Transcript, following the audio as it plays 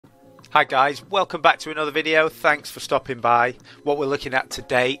Hi guys, welcome back to another video. Thanks for stopping by. What we're looking at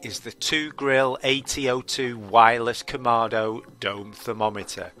today is the ToGrill AT-02 wireless Kamado dome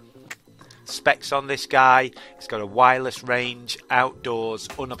thermometer. Specs on this guy: it's got a wireless range outdoors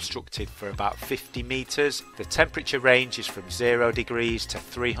unobstructed for about 50 meters. The temperature range is from 0 degrees to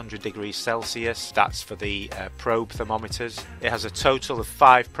 300 degrees Celsius. That's for the probe thermometers. It has a total of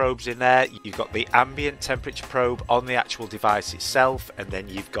 5 probes in there. You've got the ambient temperature probe on the actual device itself, and then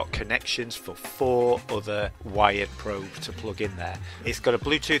you've got connections for 4 other wired probes to plug in there. It's got a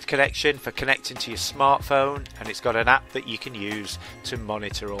Bluetooth connection for connecting to your smartphone, and it's got an app that you can use to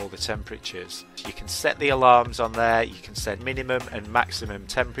monitor all the temperatures. You can set the alarms on there, you can set minimum and maximum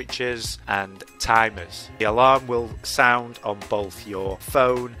temperatures and timers. The alarm will sound on both your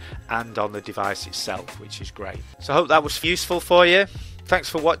phone and on the device itself, which is great. So I hope that was useful for you. Thanks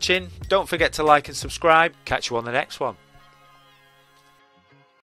for watching. Don't forget to like and subscribe. Catch you on the next one.